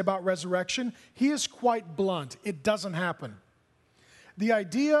to say about resurrection, he is quite blunt. It doesn't happen. The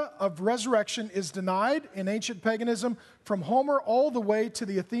idea of resurrection is denied in ancient paganism from Homer all the way to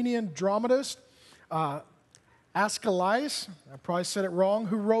the Athenian dramatist, Aeschylus, I probably said it wrong,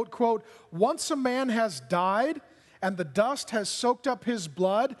 who wrote, quote, once a man has died and the dust has soaked up his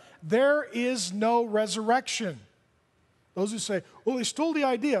blood, there is no resurrection. Those who say, well, they stole the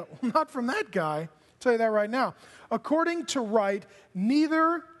idea. Well, not from that guy. I'll tell you that right now. According to Wright,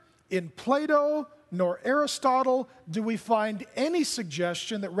 neither in Plato nor Aristotle do we find any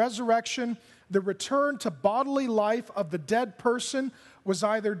suggestion that resurrection, the return to bodily life of the dead person, was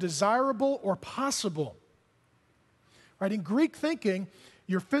either desirable or possible. Right? In Greek thinking,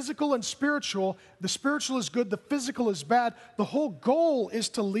 you're physical and spiritual. The spiritual is good, the physical is bad. The whole goal is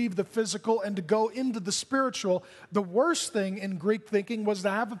to leave the physical and to go into the spiritual. The worst thing in Greek thinking was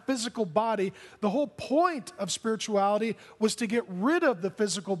to have a physical body. The whole point of spirituality was to get rid of the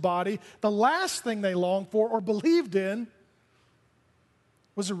physical body. The last thing they longed for or believed in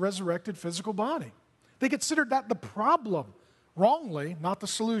was a resurrected physical body. They considered that the problem, wrongly, not the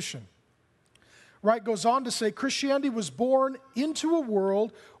solution. Wright goes on to say, Christianity was born into a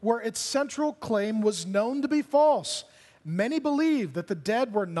world where its central claim was known to be false. Many believed that the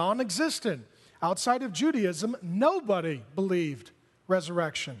dead were non-existent. Outside of Judaism, nobody believed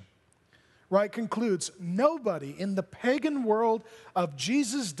resurrection. Wright concludes, nobody in the pagan world of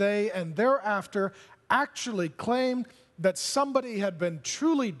Jesus' day and thereafter actually claimed that somebody had been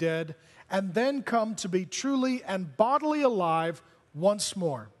truly dead and then come to be truly and bodily alive once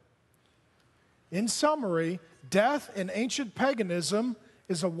more. In summary, death in ancient paganism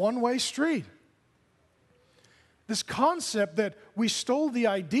is a one-way street. This concept that we stole the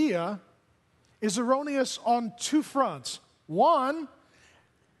idea is erroneous on two fronts. One,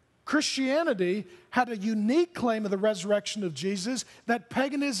 Christianity had a unique claim of the resurrection of Jesus that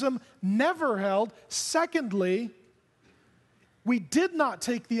paganism never held. Secondly, we did not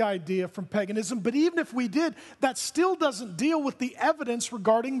take the idea from paganism, but even if we did, that still doesn't deal with the evidence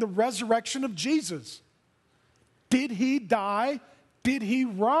regarding the resurrection of Jesus. Did he die? Did he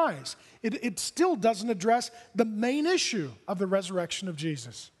rise? It still doesn't address the main issue of the resurrection of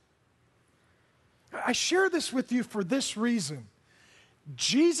Jesus. I share this with you for this reason.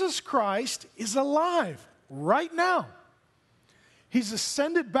 Jesus Christ is alive right now. He's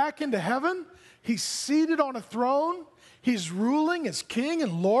ascended back into heaven. He's seated on a throne. He's ruling as King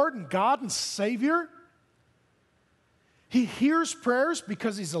and Lord and God and Savior. He hears prayers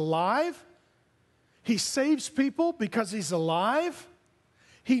because he's alive. He saves people because he's alive.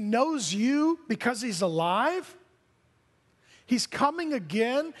 He knows you because he's alive. He's coming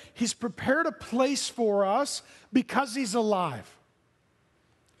again. He's prepared a place for us because he's alive.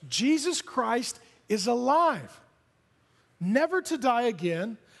 Jesus Christ is alive, never to die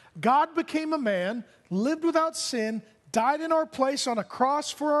again. God became a man, lived without sin, died in our place on a cross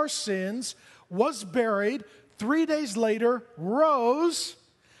for our sins, was buried, 3 days later rose,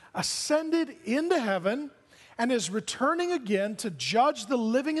 ascended into heaven, and is returning again to judge the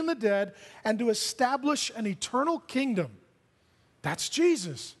living and the dead and to establish an eternal kingdom. That's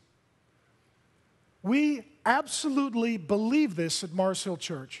Jesus. We absolutely believe this at Mars Hill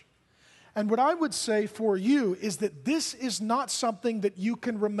Church. And what I would say for you is that this is not something that you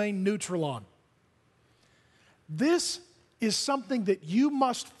can remain neutral on. This is something that you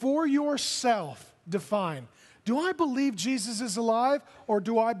must for yourself define. Do I believe Jesus is alive, or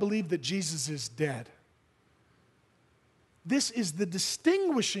do I believe that Jesus is dead? This is the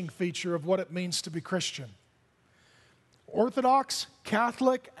distinguishing feature of what it means to be Christian. Orthodox,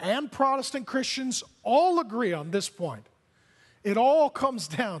 Catholic, and Protestant Christians all agree on this point. It all comes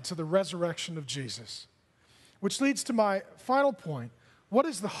down to the resurrection of Jesus. Which leads to my final point. What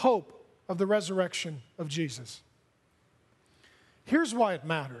is the hope of the resurrection of Jesus? Here's why it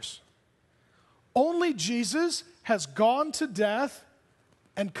matters. Only Jesus has gone to death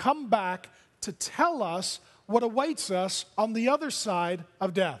and come back to tell us what awaits us on the other side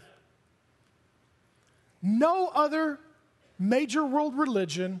of death. No other major world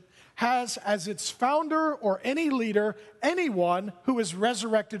religion has as its founder or any leader anyone who is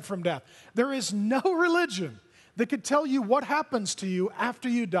resurrected from death. There is no religion that could tell you what happens to you after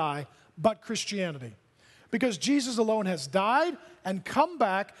you die but Christianity. Because Jesus alone has died and come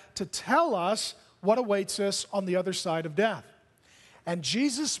back to tell us what awaits us on the other side of death. And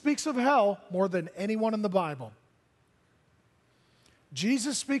Jesus speaks of hell more than anyone in the Bible.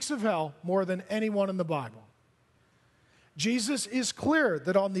 Jesus speaks of hell more than anyone in the Bible. Jesus is clear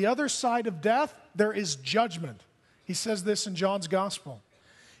that on the other side of death, there is judgment. He says this in John's Gospel.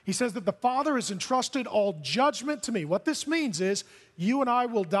 He says that the Father has entrusted all judgment to me. What this means is you and I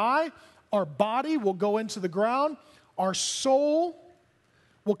will die, our body will go into the ground, our soul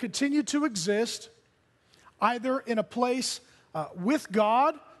will continue to exist either in a place with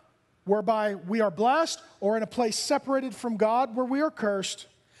God, whereby we are blessed, or in a place separated from God where we are cursed.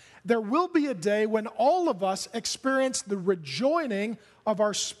 There will be a day when all of us experience the rejoining of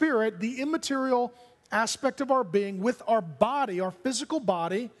our spirit, the immaterial aspect of our being, with our body, our physical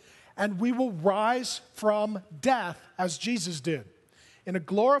body, and we will rise from death as Jesus did, in a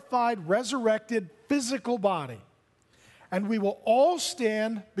glorified, resurrected physical body. And we will all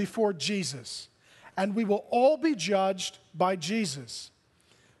stand before Jesus, and we will all be judged by Jesus.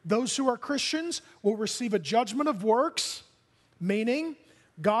 Those who are Christians will receive a judgment of works, meaning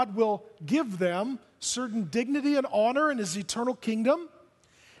God will give them certain dignity and honor in his eternal kingdom.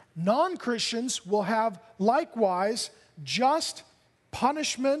 Non-Christians will have likewise just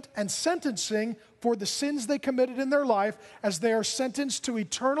punishment and sentencing for the sins they committed in their life, as they are sentenced to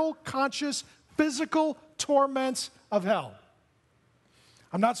eternal, conscious, physical torments of hell.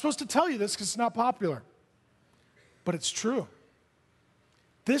 I'm not supposed to tell you this because it's not popular, but it's true.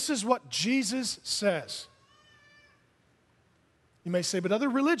 This is what Jesus says. You may say, but other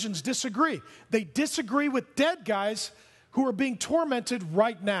religions disagree. They disagree with dead guys who are being tormented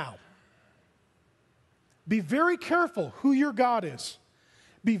right now. Be very careful who your God is.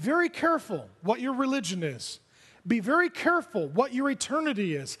 Be very careful what your religion is. Be very careful what your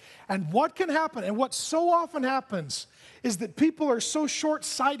eternity is and what can happen. And what so often happens is that people are so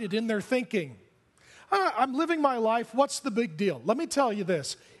short-sighted in their thinking. I'm living my life. What's the big deal? Let me tell you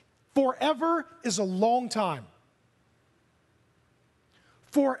this. Forever is a long time.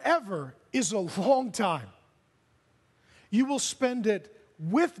 Forever is a long time. You will spend it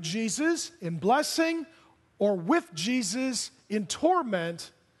with Jesus in blessing or with Jesus in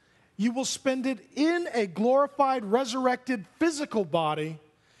torment. You will spend it in a glorified, resurrected physical body.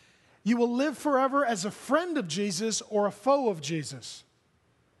 You will live forever as a friend of Jesus or a foe of Jesus.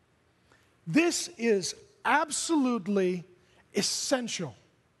 This is absolutely essential.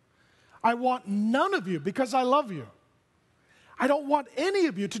 I want none of you, because I love you, I don't want any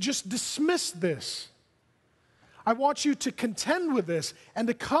of you to just dismiss this. I want you to contend with this and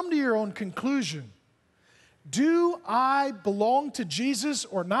to come to your own conclusion. Do I belong to Jesus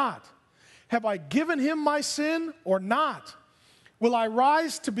or not? Have I given him my sin or not? Will I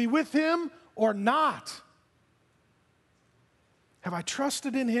rise to be with him or not? Have I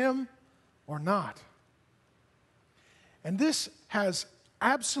trusted in him or not? And this has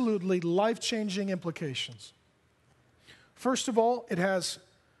absolutely life-changing implications. First of all, it has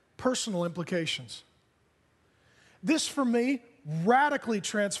personal implications. This, for me, radically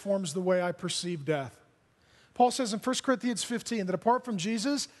transforms the way I perceive death. Paul says in 1 Corinthians 15 that apart from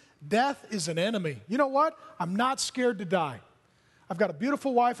Jesus, death is an enemy. You know what? I'm not scared to die. I've got a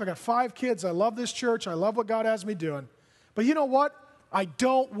beautiful wife. I got 5 kids. I love this church. I love what God has me doing. But you know what? I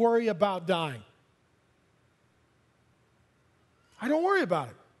don't worry about dying. I don't worry about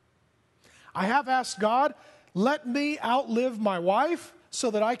it. I have asked God, let me outlive my wife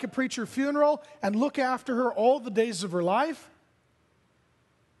so that I could preach her funeral and look after her all the days of her life.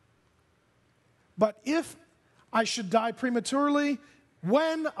 But if I should die prematurely,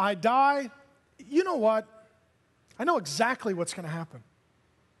 when I die, you know what? I know exactly what's going to happen.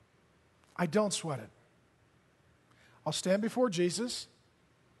 I don't sweat it. I'll stand before Jesus.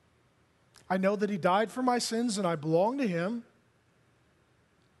 I know that he died for my sins and I belong to him.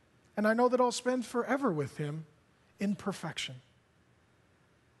 And I know that I'll spend forever with him in perfection.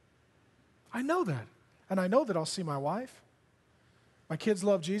 I know that. And I know that I'll see my wife. My kids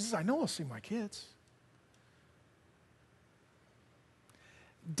love Jesus. I know I'll see my kids.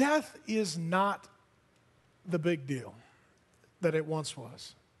 Death is not the big deal that it once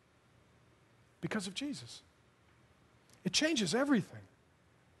was because of Jesus. It changes everything.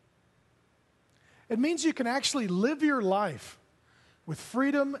 It means you can actually live your life with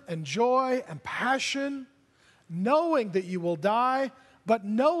freedom and joy and passion, knowing that you will die, but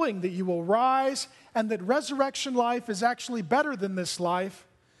knowing that you will rise, and that resurrection life is actually better than this life.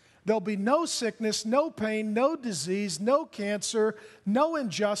 There'll be no sickness, no pain, no disease, no cancer, no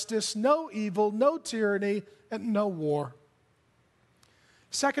injustice, no evil, no tyranny, and no war.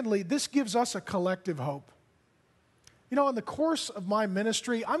 Secondly, this gives us a collective hope. You know, in the course of my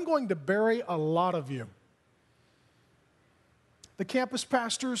ministry, I'm going to bury a lot of you. The campus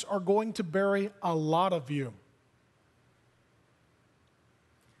pastors are going to bury a lot of you.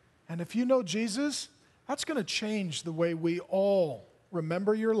 And if you know Jesus, that's going to change the way we all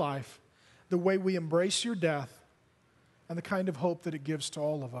remember your life, the way we embrace your death, and the kind of hope that it gives to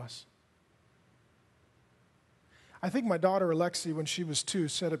all of us. I think my daughter Alexi, when she was 2,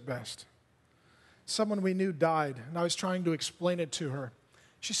 said it best. Someone we knew died, and I was trying to explain it to her.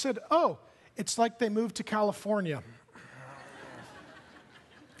 She said, "Oh, it's like they moved to California.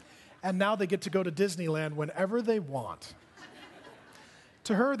 And now they get to go to Disneyland whenever they want."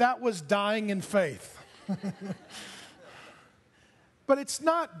 To her, that was dying in faith. But it's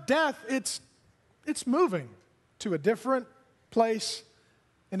not death, it's moving to a different place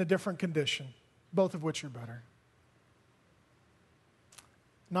in a different condition, both of which are better.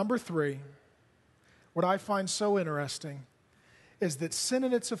 Number 3, what I find so interesting is that sin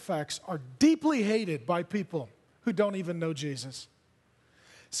and its effects are deeply hated by people who don't even know Jesus.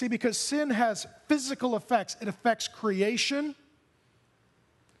 See, because sin has physical effects. It affects creation.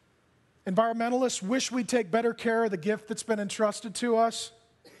 Environmentalists wish we'd take better care of the gift that's been entrusted to us.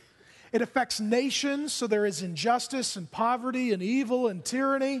 It affects nations, so there is injustice and poverty and evil and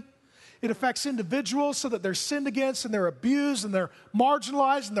tyranny. It affects individuals so that they're sinned against and they're abused and they're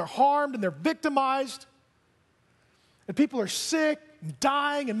marginalized and they're harmed and they're victimized. And people are sick and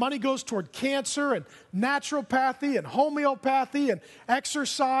dying, and money goes toward cancer and naturopathy and homeopathy and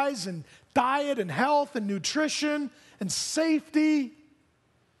exercise and diet and health and nutrition and safety.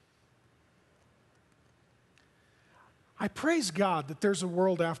 I praise God that there's a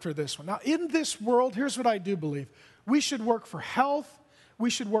world after this one. Now, in this world, here's what I do believe. We should work for health. We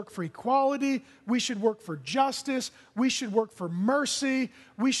should work for equality. We should work for justice. We should work for mercy.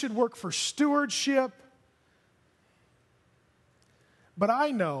 We should work for stewardship. But I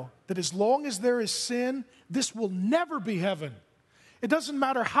know that as long as there is sin, this will never be heaven. It doesn't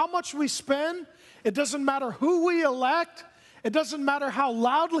matter how much we spend. It doesn't matter who we elect. It doesn't matter how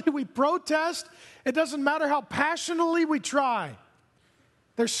loudly we protest. It doesn't matter how passionately we try.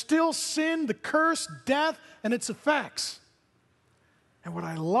 There's still sin, the curse, death, and its effects. And what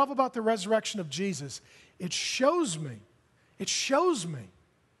I love about the resurrection of Jesus, it shows me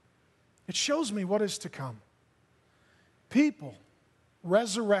what is to come. People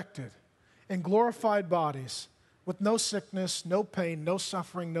resurrected in glorified bodies with no sickness, no pain, no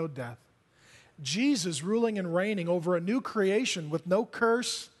suffering, no death. Jesus ruling and reigning over a new creation with no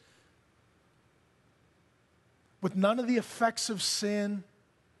curse, with none of the effects of sin,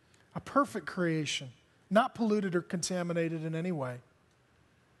 a perfect creation, not polluted or contaminated in any way.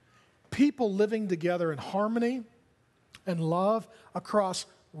 People living together in harmony and love across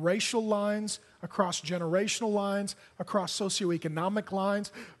racial lines, across generational lines, across socioeconomic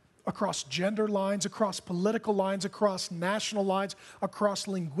lines, across gender lines, across political lines, across national lines, across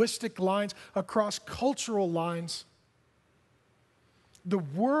linguistic lines, across cultural lines. The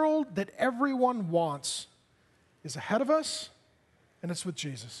world that everyone wants is ahead of us, and it's with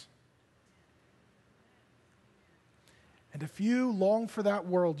Jesus. And if you long for that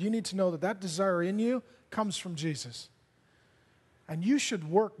world, you need to know that that desire in you comes from Jesus. And you should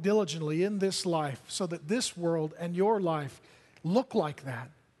work diligently in this life so that this world and your life look like that.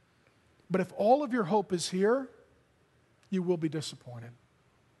 But if all of your hope is here, you will be disappointed.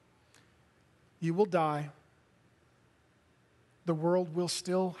 You will die. The world will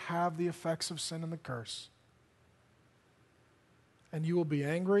still have the effects of sin and the curse. And you will be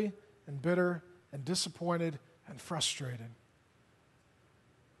angry and bitter and disappointed and frustrated.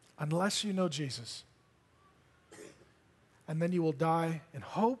 Unless you know Jesus. And then you will die in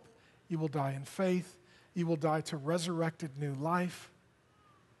hope. You will die in faith. You will die to resurrected new life.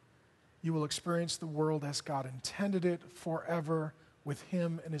 You will experience the world as God intended it forever with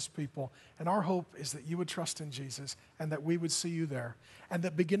Him and His people. And our hope is that you would trust in Jesus and that we would see you there. And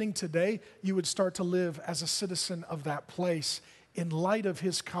that beginning today, you would start to live as a citizen of that place in light of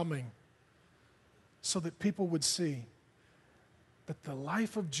His coming, so that people would see that the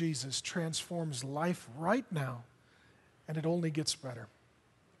life of Jesus transforms life right now, and it only gets better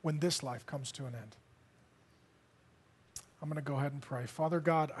when this life comes to an end. I'm going to go ahead and pray. Father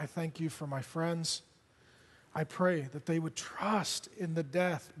God, I thank you for my friends. I pray that they would trust in the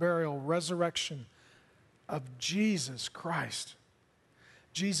death, burial, resurrection of Jesus Christ.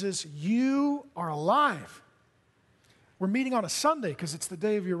 Jesus, you are alive. We're meeting on a Sunday because it's the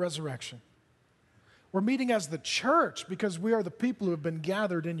day of your resurrection. We're meeting as the church because we are the people who have been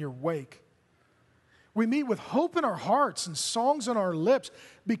gathered in your wake. We meet with hope in our hearts and songs on our lips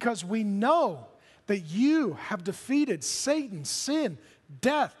because we know that you have defeated Satan, sin,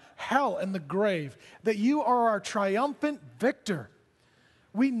 death, hell, and the grave, that you are our triumphant victor.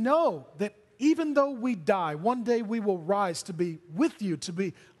 We know that even though we die, one day we will rise to be with you, to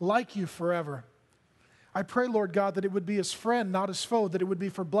be like you forever. I pray, Lord God, that it would be as friend, not as foe, that it would be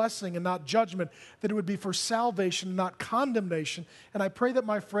for blessing and not judgment, that it would be for salvation and not condemnation. And I pray that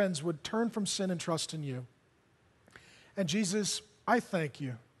my friends would turn from sin and trust in you. And Jesus, I thank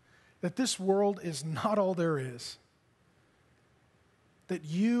you that this world is not all there is, that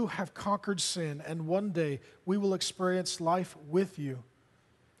you have conquered sin, and one day we will experience life with you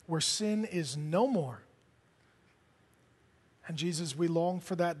where sin is no more. And Jesus, we long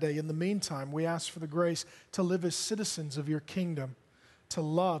for that day. In the meantime, we ask for the grace to live as citizens of your kingdom, to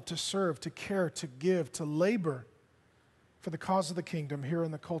love, to serve, to care, to give, to labor for the cause of the kingdom here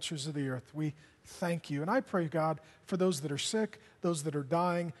in the cultures of the earth. We thank you. And I pray, God, for those that are sick, those that are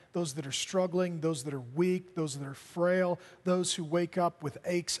dying, those that are struggling, those that are weak, those that are frail, those who wake up with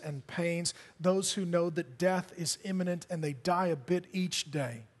aches and pains, those who know that death is imminent and they die a bit each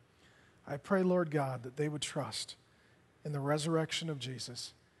day. I pray, Lord God, that they would trust in the resurrection of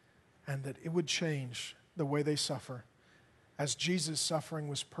Jesus and that it would change the way they suffer. As Jesus' suffering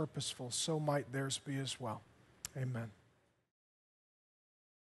was purposeful, so might theirs be as well. Amen.